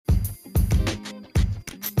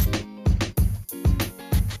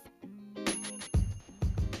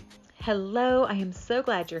Hello, I am so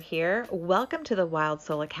glad you're here. Welcome to the Wild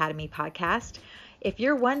Soul Academy podcast. If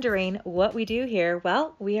you're wondering what we do here,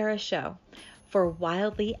 well, we are a show for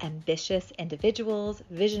wildly ambitious individuals,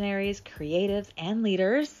 visionaries, creatives, and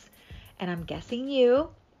leaders. And I'm guessing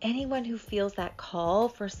anyone who feels that call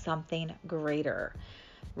for something greater,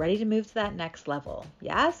 ready to move to that next level.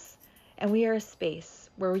 Yes? And we are a space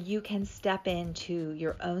where you can step into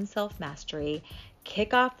your own self mastery,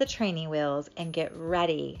 kick off the training wheels, and get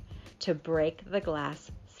ready to break the glass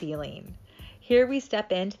ceiling. Here we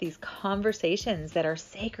step into these conversations that are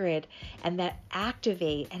sacred and that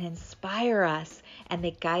activate and inspire us, and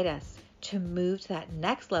they guide us to move to that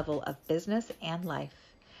next level of business and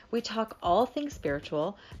life. We talk all things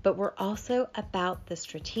spiritual, but we're also about the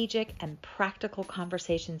strategic and practical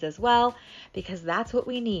conversations as well, because that's what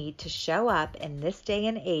we need to show up in this day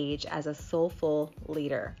and age as a soulful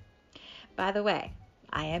leader. By the way,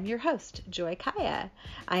 I am your host, Joy Kaya.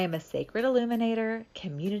 I am a sacred illuminator,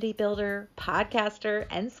 community builder, podcaster,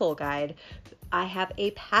 and soul guide. I have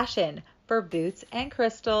a passion for boots and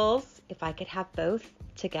crystals. If I could have both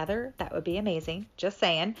together, that would be amazing. Just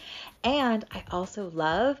saying. And I also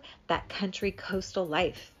love that country coastal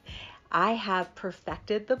life. I have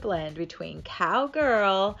perfected the blend between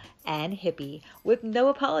cowgirl and hippie with no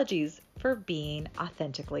apologies for being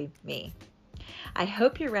authentically me. I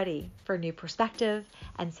hope you're ready for new perspective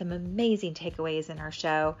and some amazing takeaways in our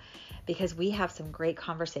show, because we have some great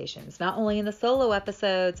conversations, not only in the solo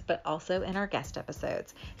episodes, but also in our guest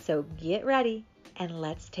episodes. So get ready and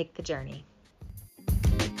let's take the journey.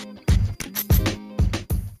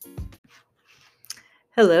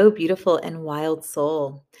 Hello, beautiful and wild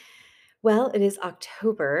soul. Well, it is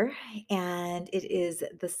October and it is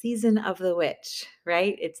the season of the witch,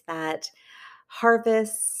 right? It's that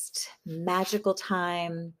harvest, magical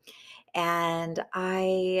time. And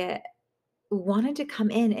I wanted to come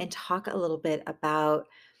in and talk a little bit about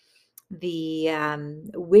the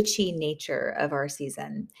witchy nature of our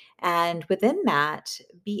season. And within that,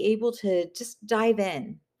 be able to just dive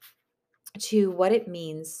in to what it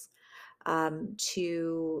means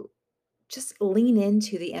to just lean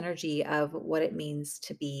into the energy of what it means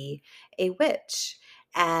to be a witch.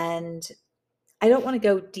 And I don't want to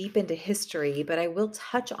go deep into history, but I will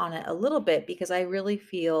touch on it a little bit because I really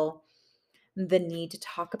feel the need to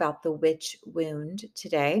talk about the witch wound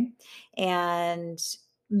today, and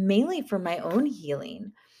mainly for my own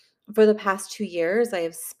healing. For the past 2 years, I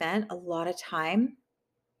have spent a lot of time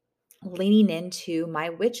leaning into my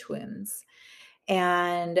witch wounds.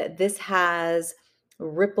 And this has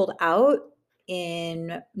rippled out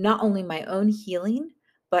in not only my own healing,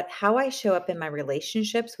 but how I show up in my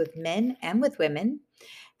relationships with men and with women,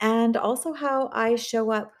 and also how I show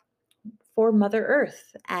up for Mother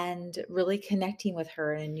Earth and really connecting with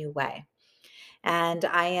her in a new way. And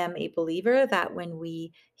I am a believer that when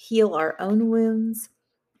we heal our own wounds,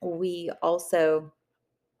 we also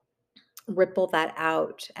ripple that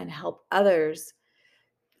out and help others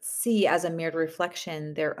see as a mirrored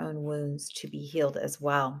reflection their own wounds to be healed as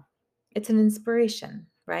well. It's an inspiration,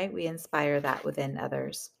 right? We inspire that within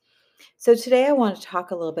others. So today I want to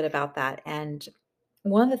talk a little bit about that. And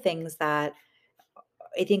one of the things that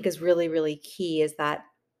I think is really, really key is that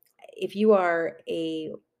if you are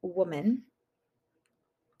a woman,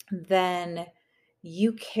 then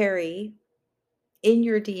you carry in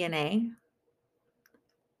your DNA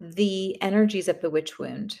the energies of the witch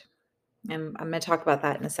wound. And I'm going to talk about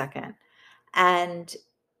that in a second. And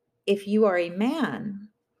if you are a man,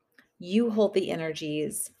 you hold the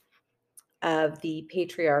energies of the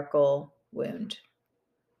patriarchal wound.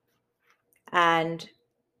 And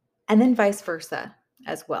then vice versa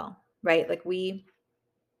as well, right?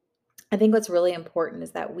 I think what's really important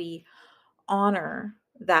is that we honor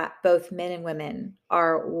that both men and women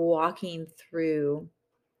are walking through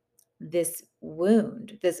this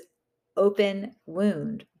wound, this open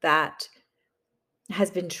wound that has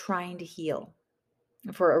been trying to heal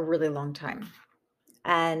for a really long time.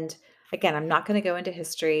 And again, I'm not going to go into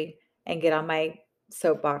history and get on my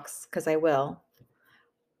soapbox because I will.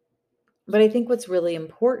 But I think what's really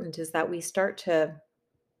important is that we start to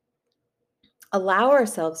allow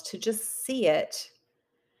ourselves to just see it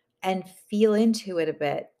and feel into it a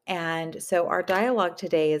bit. And so our dialogue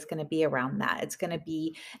today is going to be around that. It's going to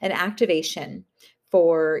be an activation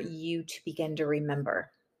for you to begin to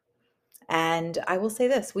remember. And I will say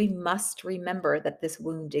this, we must remember that this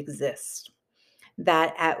wound exists,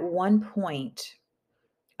 that at one point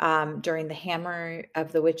during the Hammer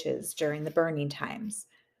of the Witches, during the burning times,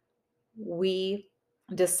 we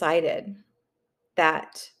decided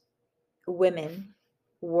that women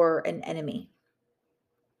were an enemy,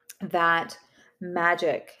 that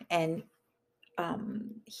magic and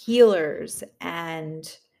healers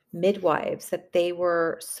and midwives, that they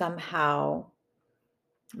were somehow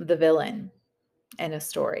the villain in a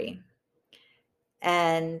story.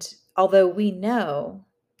 And although we know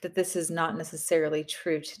that this is not necessarily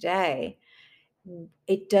true today,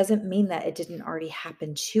 it doesn't mean that it didn't already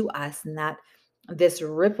happen to us, and that this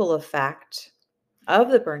ripple effect of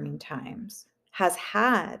the burning times has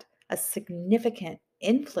had a significant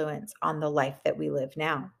influence on the life that we live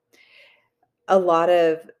now. A lot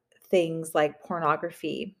of things like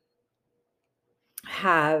pornography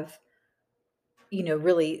have,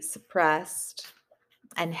 really suppressed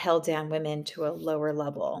and held down women to a lower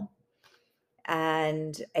level.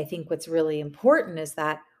 And I think what's really important is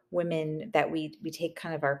that women, that we take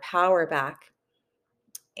kind of our power back,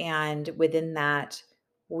 and within that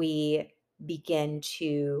we begin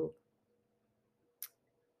to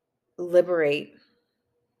liberate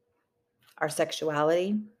our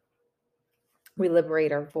sexuality, we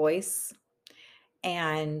liberate our voice,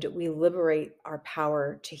 and we liberate our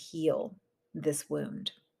power to heal this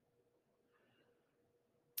wound.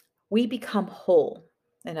 We become whole,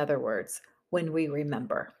 in other words, when we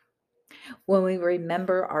remember. When we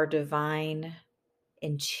remember our divine,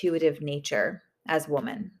 intuitive nature as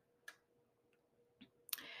woman.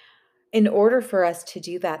 In order for us to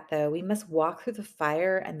do that, though, we must walk through the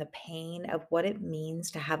fire and the pain of what it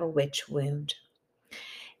means to have a witch wound.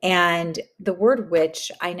 And the word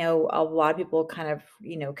witch, I know a lot of people kind of,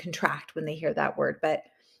 contract when they hear that word, but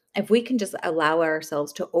if we can just allow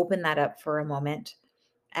ourselves to open that up for a moment,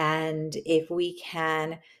 and if we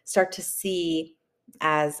can start to see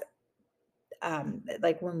as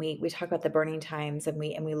like when we talk about the burning times, and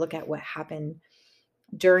we look at what happened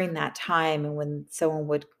during that time, and when someone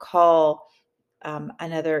would call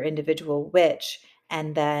another individual witch,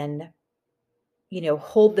 and then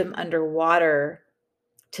hold them underwater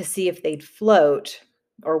to see if they'd float,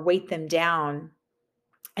 or weight them down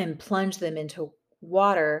and plunge them into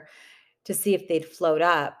water to see if they'd float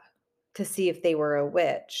up, to see if they were a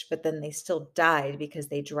witch, but then they still died because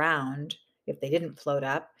they drowned if they didn't float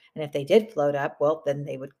up. And if they did float up, well, then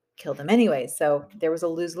they would kill them anyway. So there was a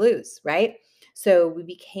lose-lose, right? So we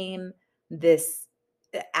became this,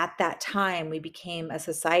 at that time, we became a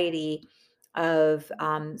society of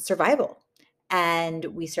survival. And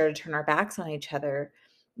we started to turn our backs on each other.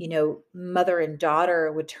 Mother and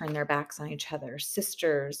daughter would turn their backs on each other,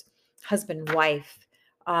 sisters, husband, wife,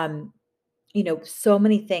 um, so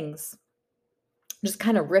many things just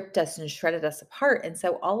kind of ripped us and shredded us apart. And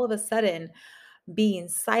so all of a sudden, being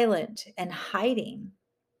silent and hiding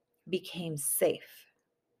became safe.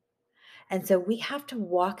 And so we have to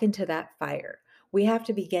walk into that fire. We have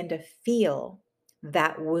to begin to feel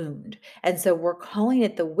that wound. And so we're calling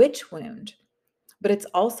it the witch wound, but it's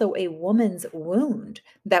also a woman's wound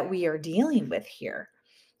that we are dealing with here.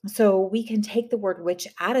 So we can take the word witch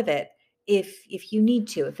out of it if you need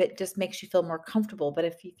to, if it just makes you feel more comfortable. But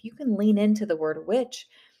if you can lean into the word witch,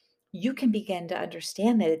 you can begin to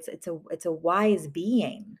understand that it's a wise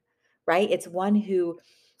being, right? It's one who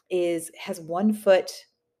has one foot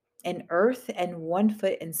in earth and one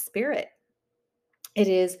foot in spirit. It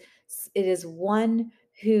is it is one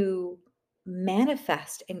who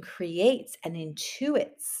manifests and creates and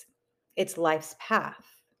intuits its life's path,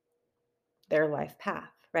 their life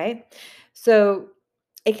path, right? So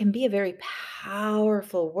it can be a very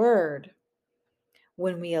powerful word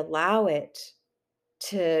when we allow it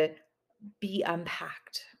to be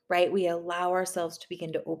unpacked, right? We allow ourselves to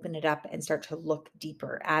begin to open it up and start to look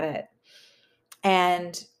deeper at it.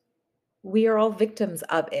 And we are all victims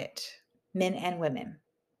of it, men and women.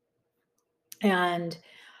 And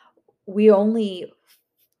we only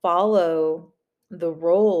follow the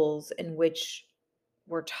roles in which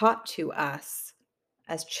were taught to us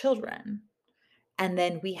as children. And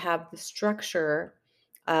then we have the structure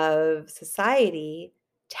of society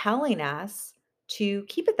telling us to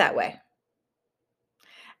keep it that way.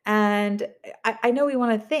 And I know we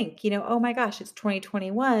want to think, oh my gosh, it's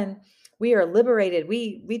 2021. We are liberated.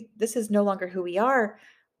 We this is no longer who we are.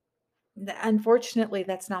 Unfortunately,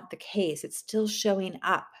 that's not the case. It's still showing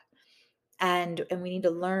up. And we need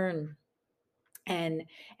to learn, and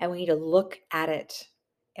we need to look at it,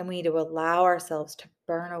 and we need to allow ourselves to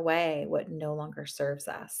burn away what no longer serves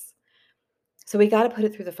us. So we got to put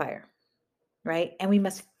it through the fire, right? And we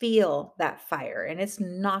must feel that fire, and it's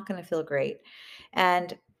not going to feel great.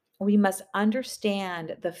 And we must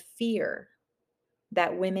understand the fear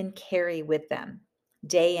that women carry with them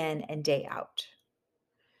day in and day out.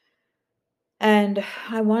 And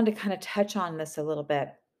I wanted to kind of touch on this a little bit.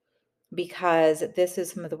 because this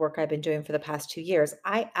is some of the work I've been doing for the past 2 years.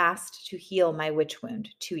 I asked to heal my witch wound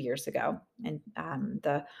 2 years ago in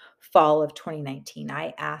the fall of 2019.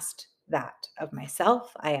 I asked that of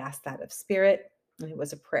myself, I asked that of spirit, and it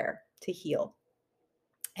was a prayer to heal.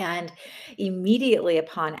 And immediately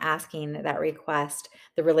upon asking that request,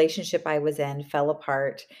 the relationship I was in fell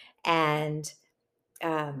apart. And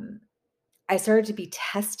um, I started to be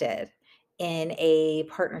tested in a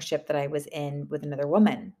partnership that I was in with another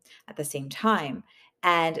woman at the same time.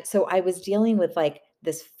 And so I was dealing with like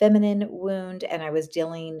this feminine wound, and I was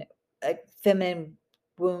dealing a feminine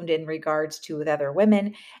wound in regards to with other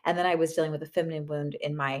women. And then I was dealing with a feminine wound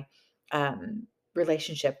in my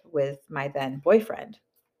relationship with my then boyfriend.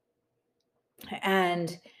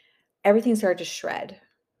 And everything started to shred.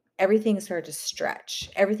 Everything started to stretch.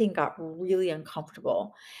 Everything got really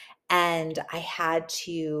uncomfortable. And I had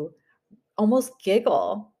to almost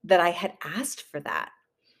giggle that I had asked for that.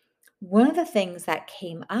 One of the things that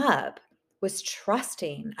came up was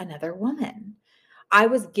trusting another woman. I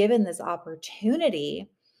was given this opportunity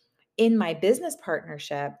in my business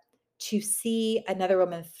partnership to see another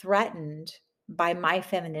woman threatened by my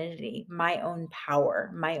femininity, my own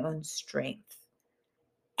power, my own strength.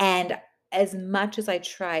 And as much as I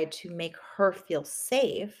tried to make her feel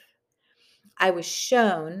safe, I was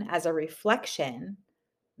shown as a reflection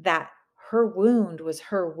that her wound was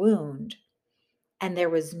her wound, and there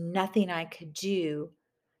was nothing I could do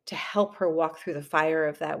to help her walk through the fire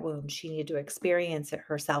of that wound. She needed to experience it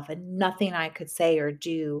herself, and nothing I could say or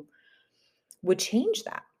do would change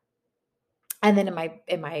that. And then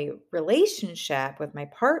in my relationship with my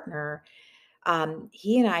partner,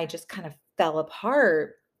 he and I just kind of fell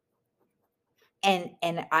apart, and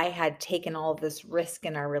I had taken all this risk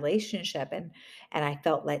in our relationship, and I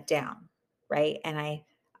felt let down, right? And I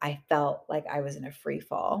felt like I was in a free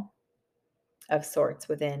fall of sorts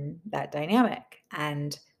within that dynamic.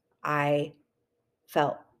 And I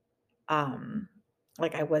felt um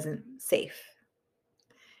like I wasn't safe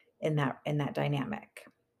in that dynamic.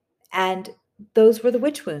 And those were the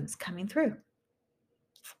witch wounds coming through.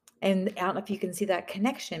 And I don't know if you can see that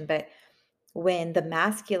connection, but when the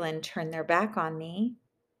masculine turned their back on me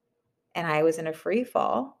and I was in a free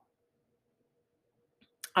fall,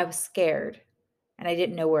 I was scared and I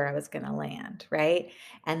didn't know where I was going to land, right?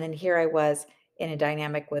 And then here I was in a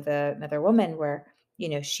dynamic with another woman where,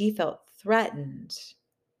 she felt threatened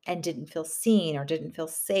and didn't feel seen or didn't feel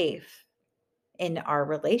safe in our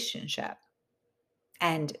relationship.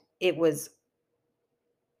 And it was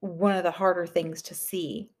one of the harder things to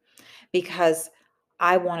see because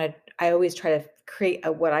I always try to create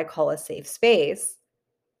what I call a safe space.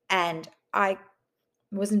 And I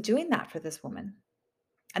wasn't doing that for this woman.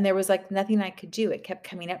 And there was like nothing I could do. It kept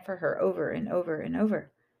coming up for her over and over and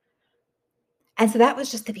over. And so that was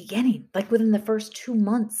just the beginning. Like within the first 2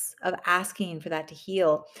 months of asking for that to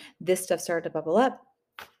heal, this stuff started to bubble up.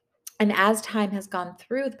 And as time has gone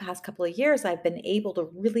through the past couple of years, I've been able to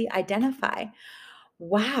really identify,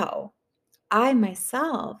 wow, I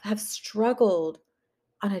myself have struggled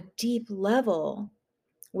on a deep level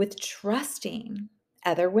with trusting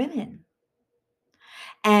other women.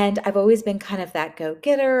 And I've always been kind of that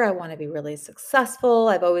go-getter. I want to be really successful.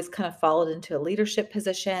 I've always kind of followed into a leadership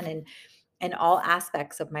position in all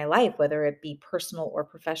aspects of my life, whether it be personal or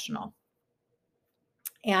professional.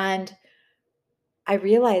 And I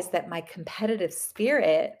realized that my competitive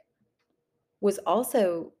spirit was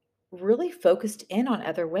also really focused in on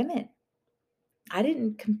other women. I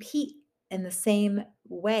didn't compete in the same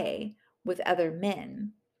way with other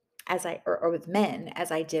men or with men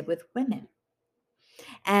as I did with women.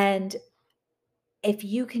 And if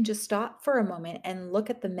you can just stop for a moment and look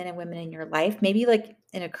at the men and women in your life, maybe like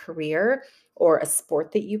in a career or a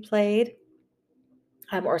sport that you played,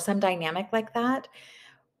 or some dynamic like that,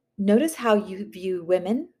 notice how you view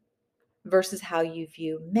women versus how you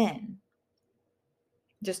view men.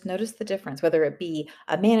 Just notice the difference, whether it be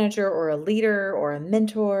a manager or a leader or a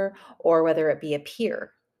mentor, or whether it be a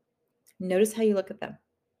peer. Notice how you look at them.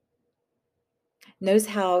 Notice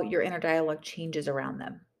how your inner dialogue changes around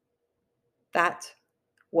them. That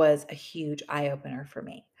was a huge eye opener for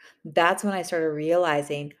me. That's when I started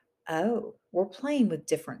realizing, oh, we're playing with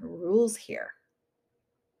different rules here.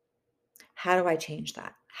 How do I change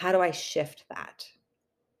that? How do I shift that?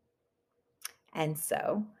 And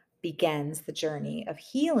so begins the journey of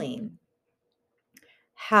healing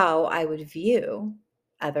how I would view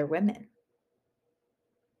other women.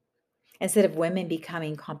 Instead of women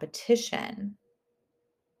becoming competition,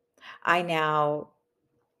 I now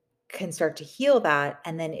can start to heal that,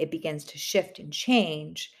 and then it begins to shift and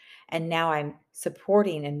change. And now I'm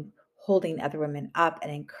supporting and holding other women up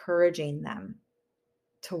and encouraging them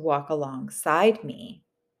to walk alongside me,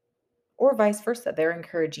 or vice versa. They're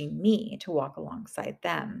encouraging me to walk alongside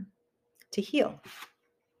them to heal,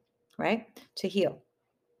 right? To heal.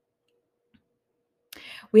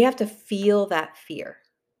 We have to feel that fear.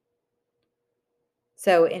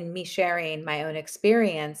 So, in me sharing my own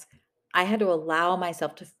experience, I had to allow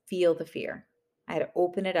myself to feel the fear. I had to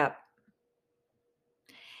open it up.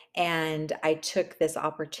 And I took this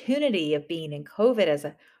opportunity of being in COVID as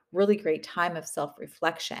a really great time of self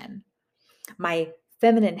reflection. My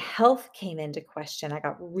feminine health came into question. I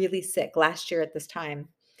got really sick last year at this time.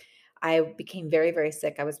 I became very, very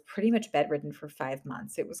sick. I was pretty much bedridden for 5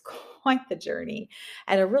 months. It was quite the journey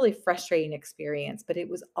and a really frustrating experience, but it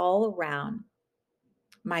was all around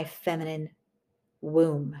my feminine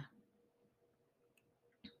womb.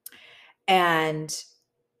 And,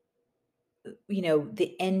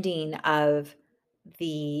 the ending of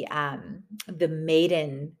the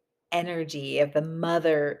maiden energy, of the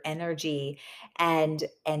mother energy, and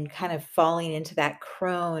kind of falling into that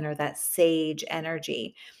crone or that sage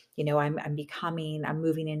energy. I'm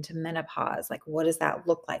moving into menopause. Like, what does that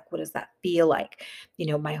look like? What does that feel like?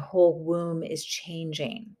 My whole womb is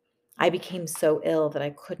changing. I became so ill that I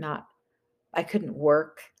couldn't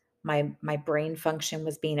work. My brain function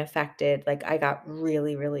was being affected. Like, I got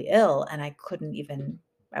really, really ill, and I couldn't even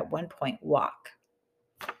at one point walk.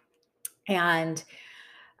 And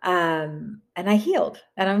I healed,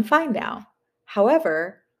 and I'm fine now.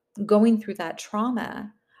 However, going through that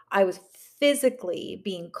trauma, I was physically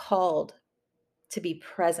being called to be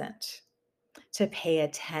present, to pay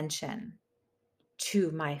attention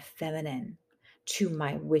to my feminine, to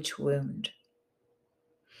my witch wound.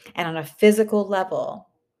 And on a physical level,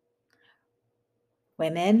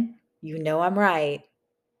 women, I'm right.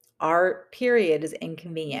 Our period is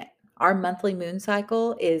inconvenient. Our monthly moon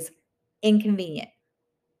cycle is inconvenient,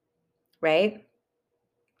 right?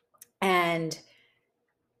 And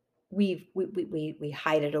we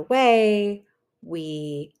hide it away.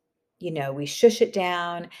 We shush it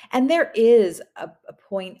down. And there is a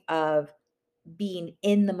point of being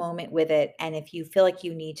in the moment with it. And if you feel like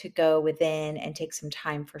you need to go within and take some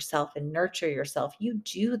time for self and nurture yourself, you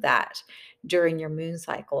do that during your moon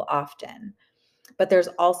cycle often. But there's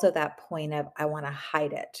also that point of, I want to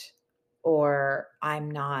hide it, or I'm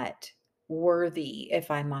not worthy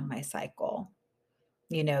if I'm on my cycle.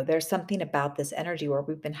 There's something about this energy where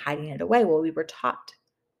we've been hiding it away. Well, we were taught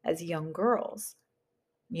as young girls,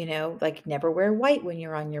 like, never wear white when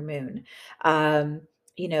you're on your moon.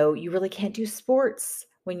 You really can't do sports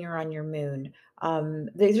when you're on your moon.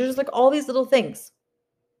 There's just like all these little things.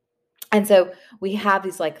 And so we have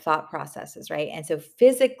these like thought processes, right? And so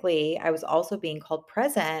physically, I was also being called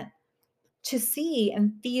present to see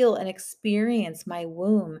and feel and experience my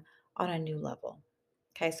womb on a new level.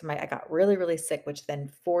 Okay, so I got really, really sick, which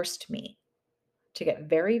then forced me to get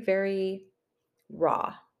very, very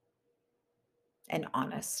raw and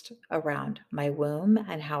honest around my womb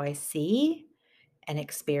and how I see and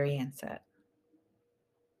experience it.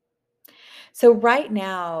 So, right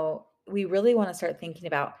now, we really want to start thinking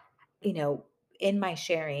about, you know, in my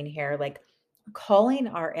sharing here, like calling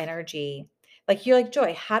our energy, like you're like,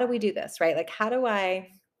 Joy, how do we do this? Right? Like, how do I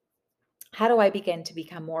begin to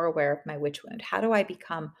become more aware of my witch wound? How do I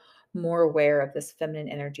become more aware of this feminine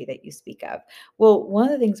energy that you speak of? Well, one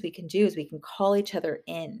of the things we can do is we can call each other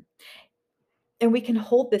in, and we can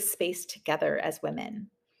hold this space together as women,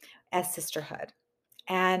 as sisterhood.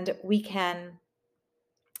 And we can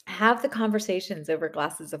have the conversations over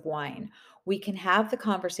glasses of wine. We can have the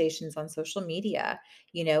conversations on social media,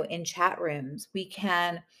 in chat rooms. We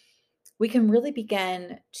can really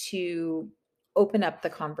begin to open up the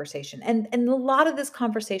conversation. And a lot of this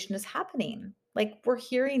conversation is happening. Like, we're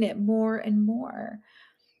hearing it more and more,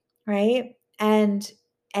 right? And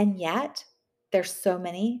yet there's so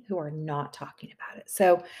many who are not talking about it.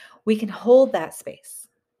 So we can hold that space.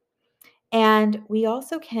 And we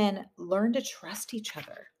also can learn to trust each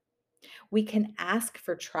other. We can ask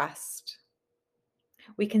for trust.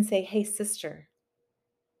 We can say, "Hey, sister,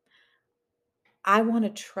 I want to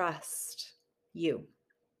trust you.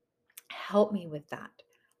 Help me with that.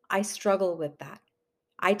 I struggle with that.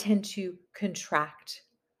 I tend to contract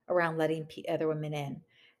around letting other women in.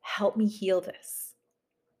 Help me heal this."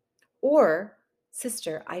 Or,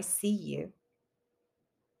 "Sister, I see you.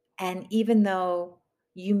 And even though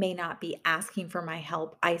you may not be asking for my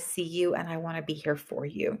help, I see you and I want to be here for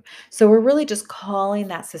you." So we're really just calling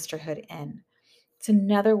that sisterhood in. It's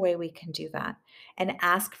another way we can do that and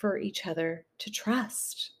ask for each other to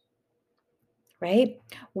trust, right?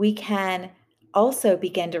 We can also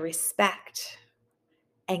begin to respect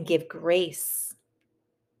and give grace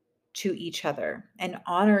to each other and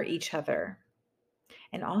honor each other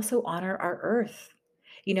and also honor our earth.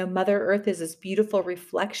 Mother Earth is this beautiful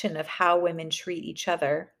reflection of how women treat each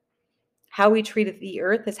other. How we treat the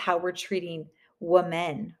earth is how we're treating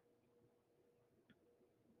women,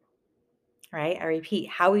 right? I repeat,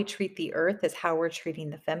 how we treat the earth is how we're treating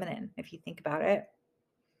the feminine, if you think about it.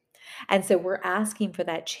 And so we're asking for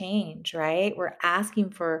that change, right? We're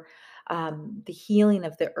asking for the healing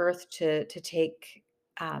of the earth to take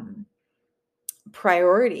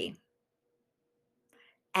priority.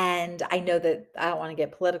 And I know that I don't want to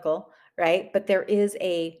get political, right? But there is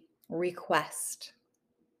a request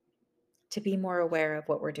to be more aware of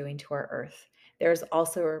what we're doing to our earth. There's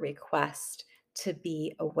also a request to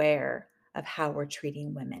be aware of how we're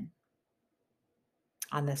treating women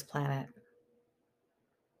on this planet.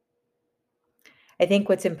 I think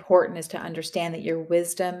what's important is to understand that your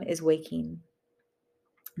wisdom is waking,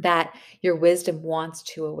 that your wisdom wants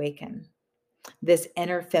to awaken. This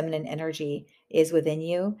inner feminine energy is within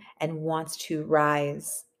you and wants to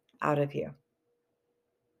rise out of you.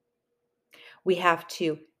 We have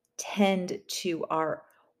to tend to our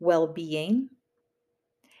well being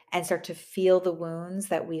and start to feel the wounds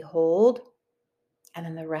that we hold, and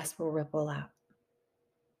then the rest will ripple out.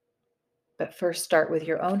 But first, start with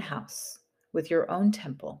your own house, with your own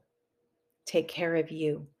temple. Take care of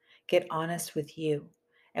you, get honest with you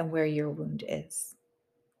and where your wound is.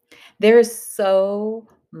 There is so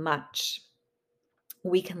much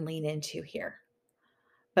we can lean into here.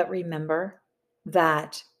 But remember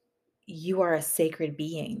that you are a sacred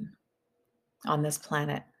being on this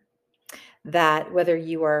planet, that whether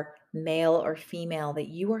you are male or female, that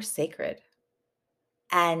you are sacred.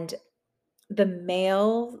 And the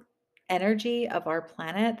male energy of our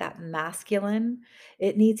planet, that masculine,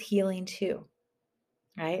 it needs healing too,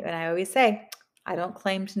 right? And I always say, I don't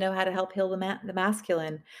claim to know how to help heal the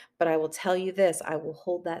masculine, but I will tell you this, I will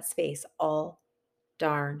hold that space all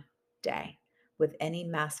darn day with any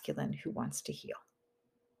masculine who wants to heal.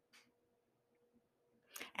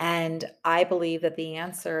 And I believe that the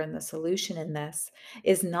answer and the solution in this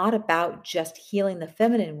is not about just healing the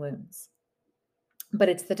feminine wounds, but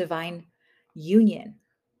it's the divine union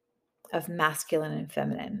of masculine and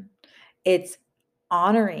feminine. It's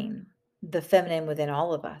honoring the feminine within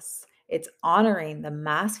all of us. It's honoring the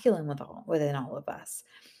masculine within all of us.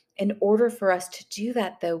 In order for us to do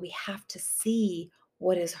that, though, we have to see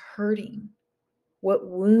what is hurting, what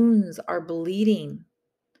wounds are bleeding,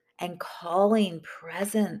 and calling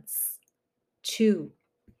presence to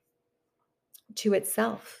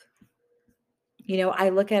itself. I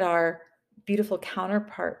look at our beautiful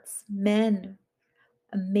counterparts, men,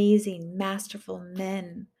 amazing, masterful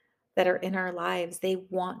men that are in our lives. They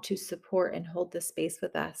want to support and hold this space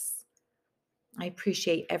with us. I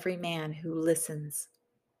appreciate every man who listens.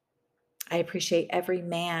 I appreciate every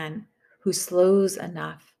man who slows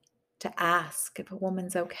enough to ask if a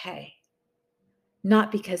woman's okay.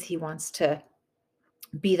 Not because he wants to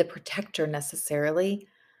be the protector necessarily,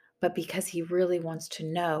 but because he really wants to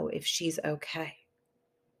know if she's okay.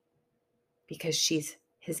 Because she's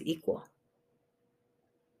his equal.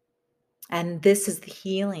 And this is the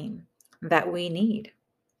healing that we need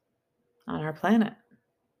on our planet,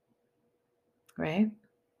 right?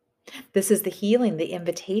 This is the healing, the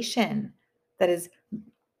invitation that is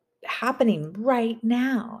happening right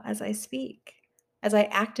now as I speak, as I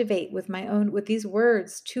activate with these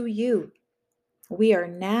words to you. We are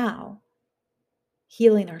now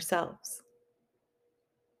healing ourselves.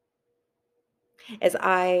 As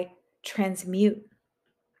I transmute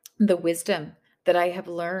the wisdom that I have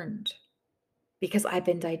learned, because I've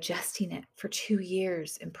been digesting it for 2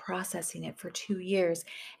 years and processing it for 2 years,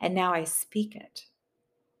 and now I speak it.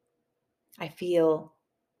 I feel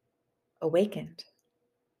awakened.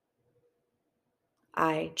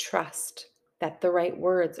 I trust that the right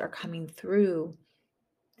words are coming through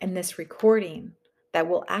in this recording that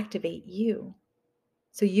will activate you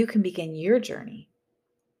so you can begin your journey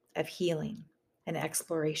of healing and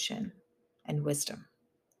exploration and wisdom.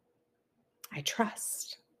 I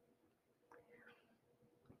trust.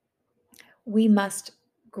 We must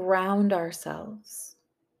ground ourselves.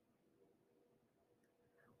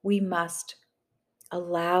 We must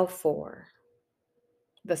allow for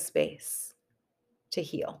the space to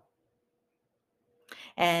heal.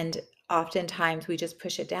 And oftentimes we just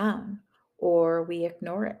push it down or we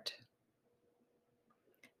ignore it.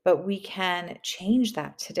 But we can change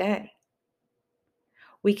that today.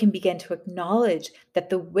 We can begin to acknowledge that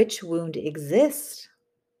the witch wound exists.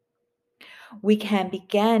 We can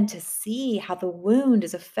begin to see how the wound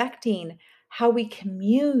is affecting how we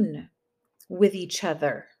commune with each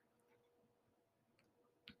other.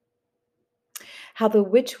 How the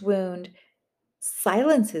witch wound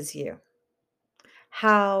silences you.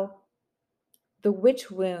 How the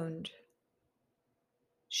witch wound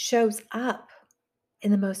shows up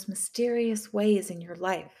in the most mysterious ways in your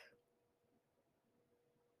life.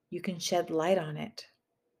 You can shed light on it.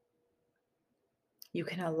 You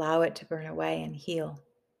can allow it to burn away and heal.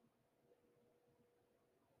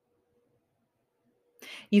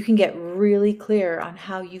 You can get really clear on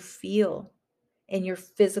how you feel in your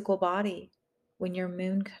physical body when your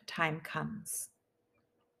moon time comes,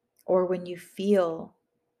 or when you feel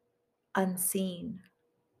unseen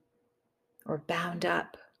or bound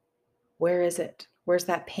up. Where is it? Where's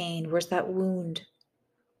that pain? Where's that wound?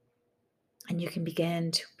 And you can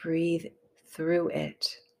begin to breathe through it.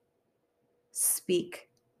 Speak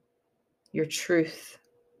your truth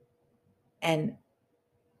and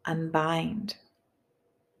unbind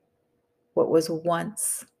what was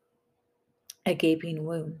once a gaping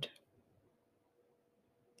wound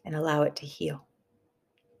and allow it to heal.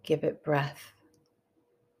 Give it breath.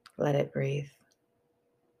 Let it breathe.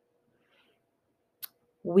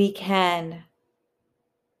 We can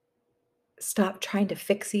stop trying to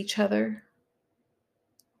fix each other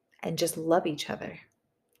and just love each other.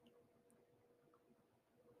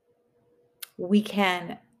 We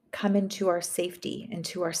can come into our safety,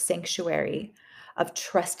 into our sanctuary of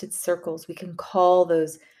trusted circles. We can call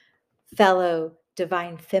those fellow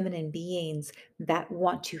divine feminine beings that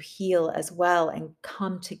want to heal as well and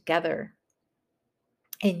come together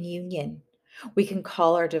in union. We can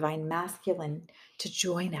call our divine masculine to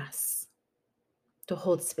join us, to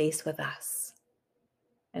hold space with us,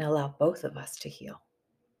 and allow both of us to heal.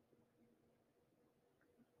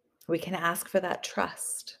 We can ask for that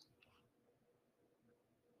trust.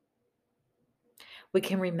 We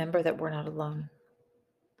can remember that we're not alone,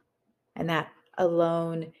 and that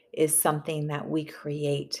alone is something that we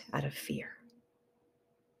create out of fear.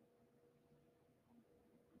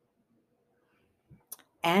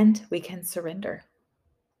 And we can surrender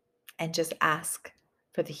and just ask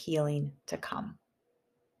for the healing to come.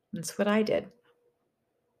 That's what I did.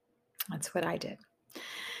 That's what I did.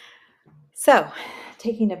 So,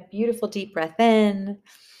 taking a beautiful deep breath in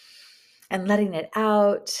and letting it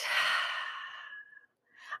out,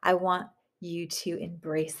 I want you to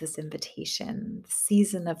embrace this invitation, the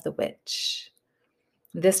season of the witch.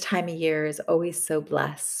 This time of year is always so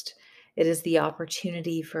blessed. It is the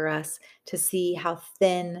opportunity for us to see how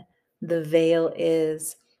thin the veil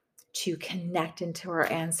is, to connect into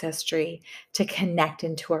our ancestry, to connect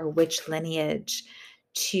into our witch lineage,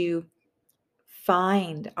 to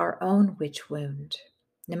find our witch wound,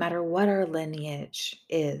 no matter what our lineage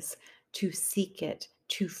is, to seek it,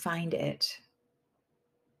 to find it,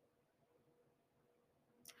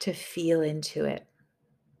 to feel into it,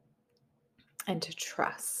 and to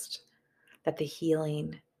trust that the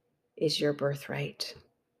healing is your birthright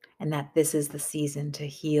and that this is the season to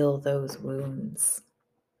heal those wounds.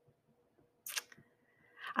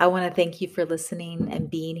 I want to thank you for listening and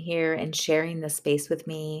being here and sharing this space with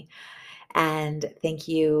me. And thank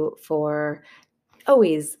you for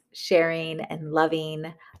always sharing and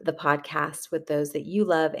loving the podcast with those that you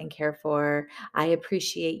love and care for. I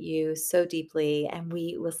appreciate you so deeply, and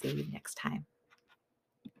we will see you next time.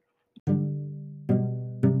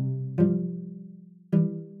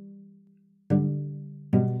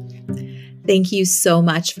 Thank you so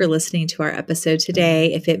much for listening to our episode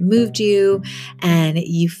today. If it moved you and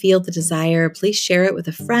you feel the desire, please share it with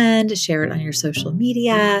a friend, share it on your social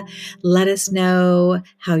media. Let us know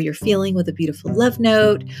how you're feeling with a beautiful love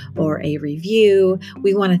note or a review.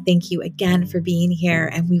 We want to thank you again for being here,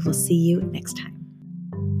 and we will see you next time.